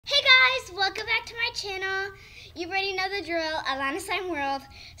guys, welcome back to my channel. You already know the drill, Alana's Slime World.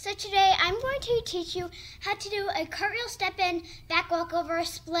 So today I'm going to teach you how to do a cartwheel, step in, back walkover,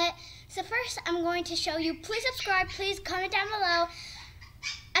 split. So first I'm going to show you. Please subscribe, please comment down below.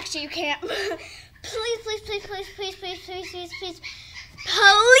 Actually you can't. Please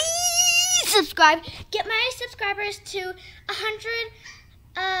subscribe. Get my subscribers to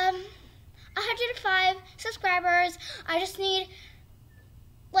 105 subscribers. I just need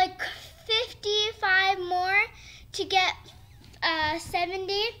like 55 more to get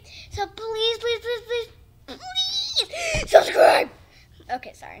 70. So please subscribe.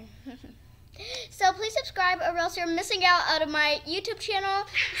 Okay, sorry. So please subscribe or else you're missing out of my YouTube channel.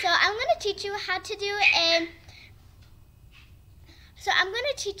 So I'm going to teach you how to do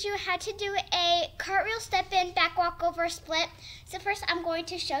a cartwheel, step in, back walkover, split. So first I'm going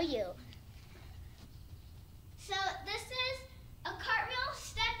to show you. So this is a cartwheel,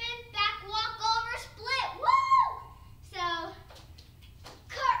 step in, back walkover, split. Woo! So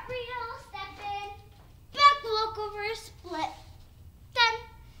cartwheel, step in, back walkover, split. Done.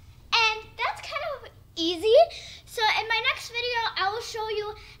 And that's kind of easy. So in my next video, I will show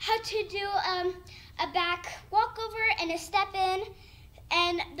you how to do a back walkover and a step in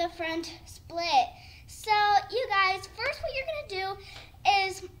and the front split. So you guys, first what you're gonna do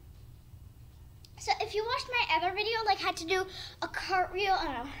is, so if you watched my other video, like how to do a cartwheel,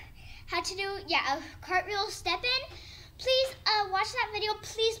 a cartwheel step in, please watch that video.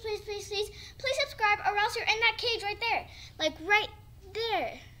 Please subscribe or else you're in that cage right there. Like right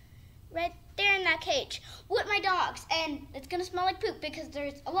there in that cage with my dogs, and it's gonna smell like poop because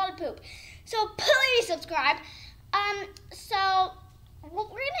there's a lot of poop. So please subscribe. So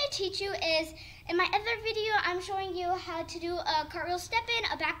what we're gonna teach you is, in my other video, I'm showing you how to do a cartwheel, step in,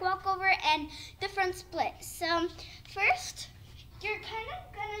 a back walkover, and the front split. So first, you're kind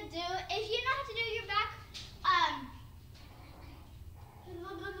of gonna do, if you know how to do your back,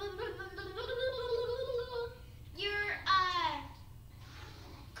 your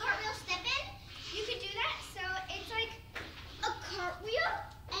cartwheel, step in, you can do that. So it's like a cartwheel,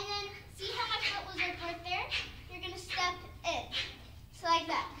 and then see how my foot was like right there? You're gonna step in. So like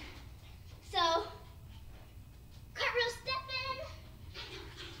that. So, cartwheel, step in,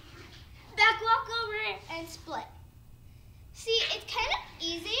 back walkover, and split. See, it's kind of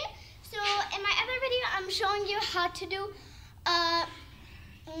easy. So in my other video, I'm showing you how to do a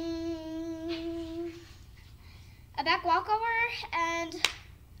back walkover and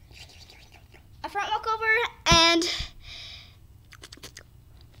a front walkover, and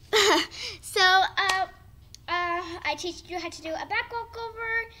so I teach you how to do a back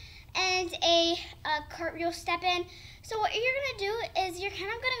walkover and a cartwheel, step in. So what you're gonna do is you're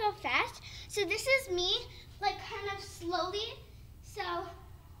kind of gonna go fast. So this is me, like kind of slowly. So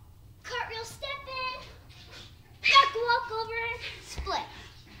cartwheel, step in, back walkover, split.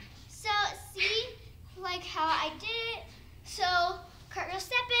 So see like how I did it. So cartwheel,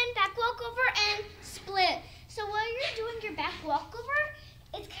 step in, back walkover, and split. So while you're doing your back walkover,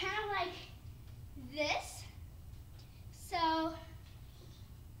 it's kind of like this. So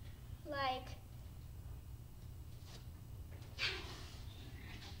like,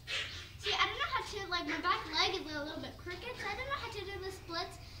 see, I don't know how to, like, my back leg is a little bit crooked, so I don't know how to do the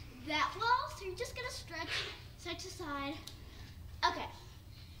splits that well, so you're just gonna stretch side to side. Okay,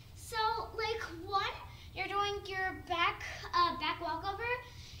 so like one, you're doing your back walkover,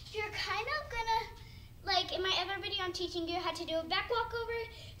 you're kind of gonna, like in my other video, I'm teaching you how to do a back walkover,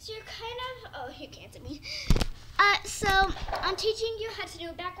 so you're kind of, oh, you can't see me. So I'm teaching you how to do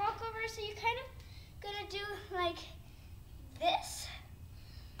a back walkover, so you're kind of gonna do like this.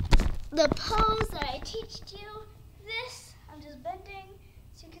 The pose that I teached you, this, I'm just bending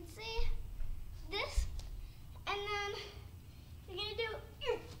so you can see this, and then you're gonna do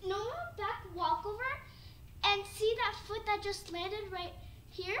your normal back walkover, and see that foot that just landed right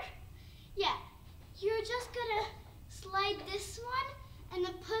here? Yeah, you're just gonna slide this one and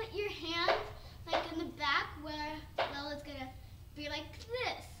then put your hand like in the back where, well, it's gonna be like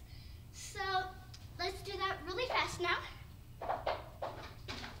this. So let's do that really fast now.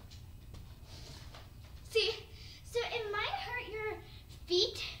 See, so it might hurt your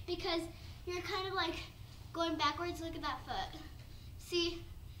feet because you're kind of like going backwards. Look at that foot. See,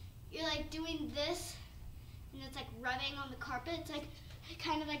 you're like doing this and it's like rubbing on the carpet. It's like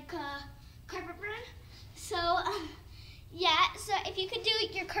kind of like carpet burn. So yeah, so if you could do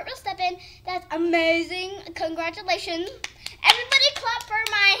your cartwheel, step in, that's amazing. Congratulations. Everybody clap for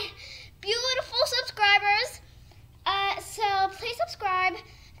my beautiful subscribers. So please subscribe,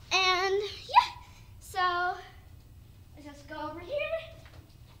 and yeah, so let's just go over here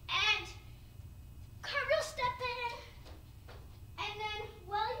and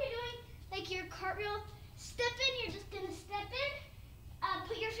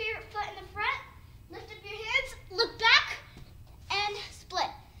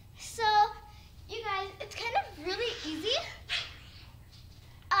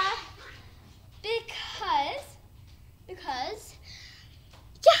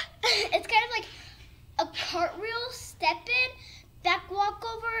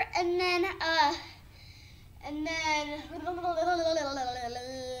and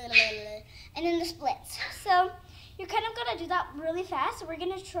then the splits. So you're kind of gonna do that really fast. So we're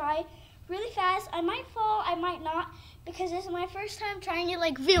gonna try really fast. I might fall, I might not, because this is my first time trying it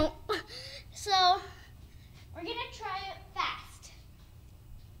like view. So we're gonna try it fast.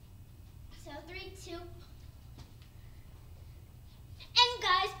 So 3, 2. And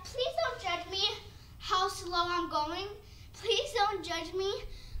guys, please don't judge me how slow I'm going. Please don't judge me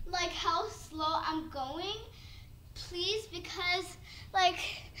like how slow I'm going. Please, because like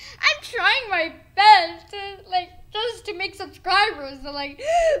I'm trying my best to just to make subscribers. So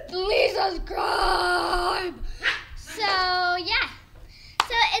please subscribe. So yeah.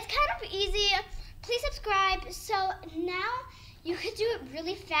 So it's kind of easy. Please subscribe. So now you could do it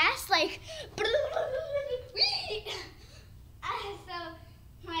really fast,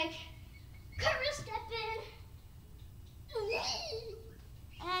 cartwheel step in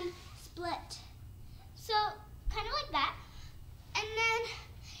and split. So kind of like that. And then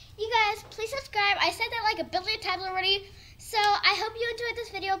you guys, please subscribe. I said that like a billion times already. So I hope you enjoyed this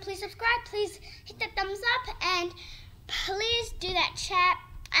video. Please subscribe. Please hit the thumbs up and please do that chat.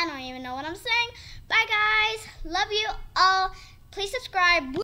 I don't even know what I'm saying. Bye guys. Love you all. Please subscribe.